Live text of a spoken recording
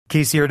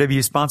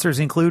KCRW sponsors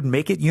include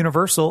Make It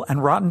Universal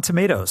and Rotten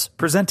Tomatoes,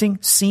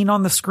 presenting Scene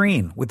on the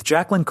Screen with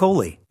Jacqueline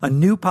Coley, a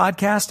new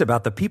podcast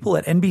about the people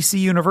at NBC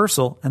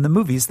Universal and the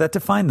movies that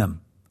define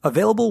them.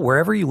 Available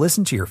wherever you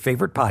listen to your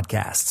favorite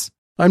podcasts.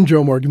 I'm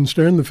Joe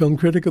Morgenstern, the film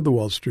critic of the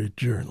Wall Street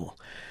Journal.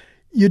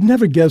 You'd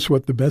never guess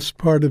what the best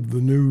part of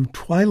the new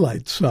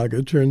Twilight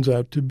saga turns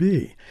out to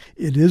be.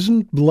 It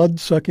isn't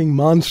blood-sucking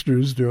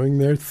monsters doing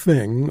their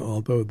thing,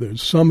 although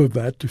there's some of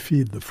that to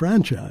feed the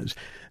franchise.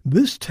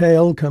 This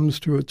tale comes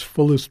to its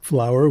fullest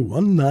flower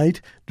one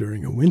night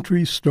during a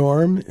wintry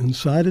storm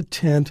inside a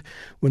tent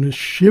when a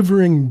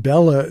shivering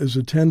Bella is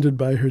attended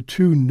by her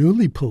two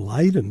newly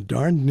polite and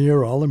darned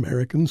near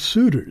all-American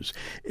suitors.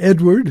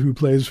 Edward, who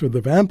plays for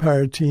the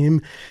vampire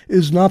team,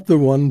 is not the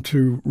one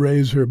to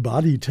raise her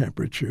body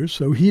temperature,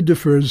 so he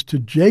defers to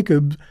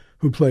Jacob,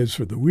 who plays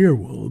for the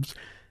werewolves,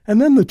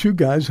 and then the two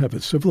guys have a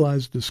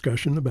civilized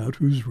discussion about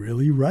who's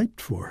really right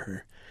for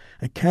her.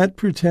 I can't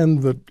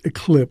pretend that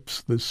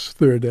Eclipse, this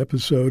third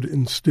episode,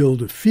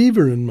 instilled a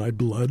fever in my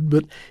blood,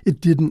 but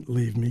it didn't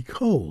leave me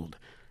cold.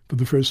 For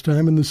the first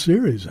time in the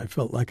series, I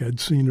felt like I'd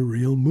seen a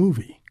real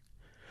movie.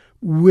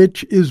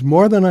 Which is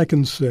more than I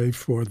can say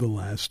for The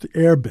Last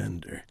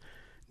Airbender.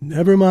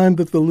 Never mind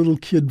that the little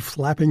kid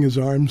flapping his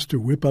arms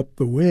to whip up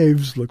the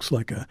waves looks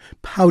like a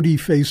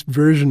pouty-faced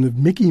version of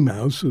Mickey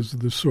Mouse as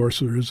the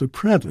Sorcerer's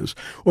Apprentice,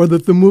 or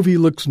that the movie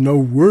looks no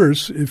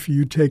worse if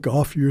you take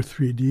off your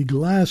 3D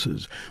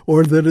glasses,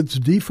 or that its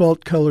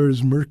default color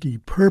is murky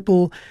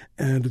purple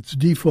and its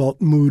default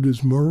mood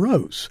is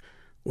morose,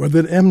 or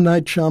that M.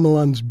 Night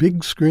Shyamalan's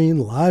big-screen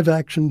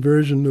live-action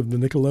version of the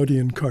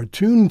Nickelodeon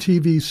cartoon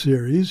TV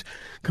series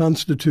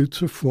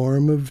constitutes a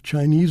form of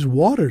Chinese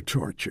water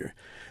torture.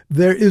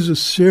 There is a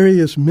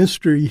serious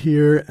mystery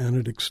here, and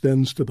it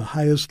extends to the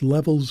highest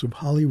levels of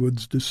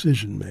Hollywood's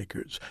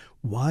decision-makers.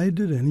 Why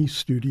did any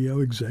studio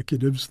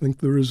executives think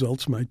the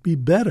results might be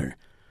better?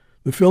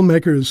 The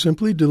filmmaker has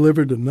simply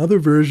delivered another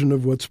version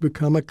of what's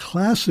become a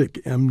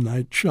classic M.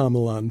 Night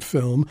Shyamalan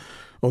film,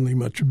 only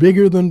much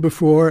bigger than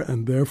before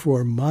and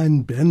therefore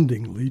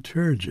mind-bendingly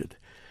turgid.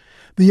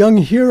 The young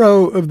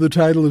hero of the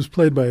title is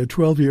played by a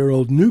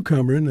 12-year-old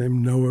newcomer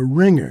named Noah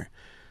Ringer.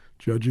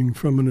 Judging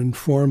from an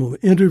informal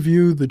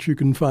interview that you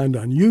can find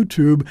on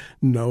YouTube,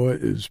 Noah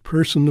is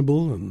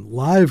personable and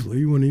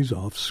lively when he's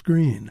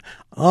off-screen.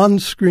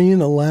 On-screen,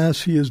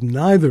 alas, he is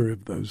neither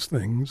of those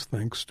things,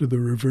 thanks to the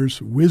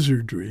reverse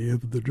wizardry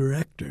of the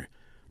director.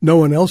 No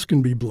one else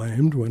can be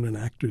blamed when an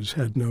actor's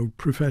had no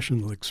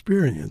professional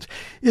experience.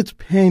 It's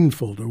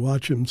painful to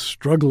watch him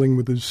struggling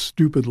with his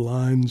stupid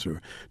lines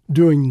or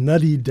doing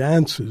nutty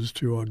dances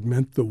to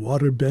augment the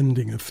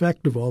water-bending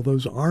effect of all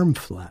those arm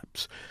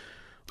flaps.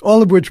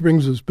 All of which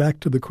brings us back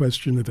to the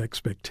question of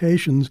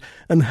expectations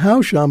and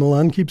how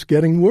Shyamalan keeps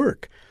getting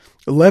work.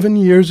 11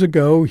 years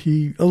ago,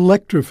 he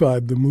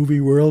electrified the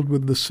movie world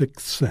with The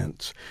Sixth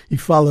Sense. He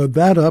followed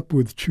that up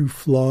with two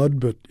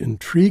flawed but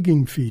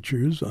intriguing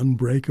features,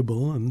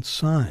 Unbreakable and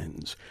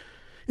Signs.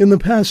 In the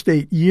past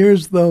 8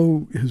 years,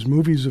 though, his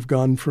movies have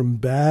gone from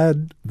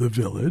bad, The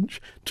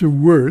Village, to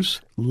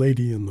worse,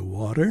 Lady in the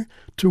Water,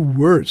 to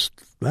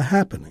worst, The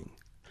Happening.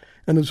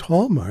 And his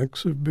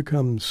hallmarks have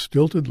become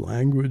stilted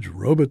language,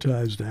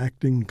 robotized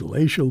acting,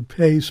 glacial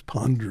pace,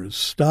 ponderous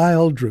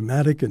style,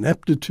 dramatic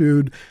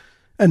ineptitude,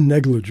 and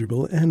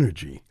negligible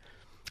energy.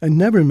 I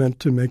never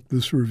meant to make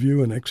this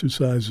review an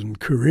exercise in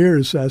career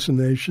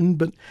assassination,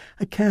 but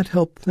I can't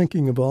help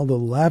thinking of all the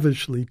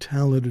lavishly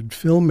talented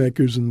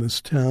filmmakers in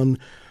this town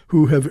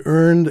who have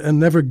earned and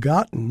never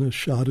gotten a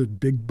shot at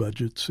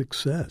big-budget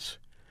success.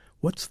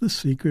 What's the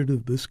secret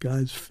of this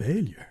guy's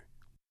failure?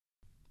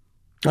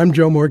 I'm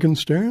Joe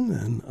Morgenstern,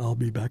 and I'll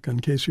be back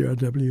on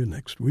KCRW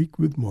next week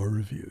with more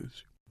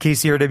reviews.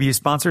 KCRW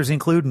sponsors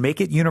include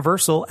Make It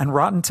Universal and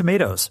Rotten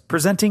Tomatoes,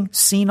 presenting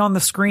Scene on the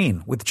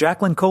Screen with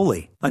Jacqueline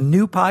Coley, a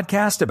new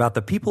podcast about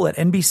the people at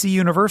NBC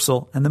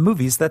Universal and the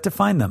movies that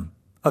define them.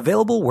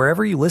 Available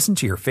wherever you listen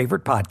to your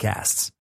favorite podcasts.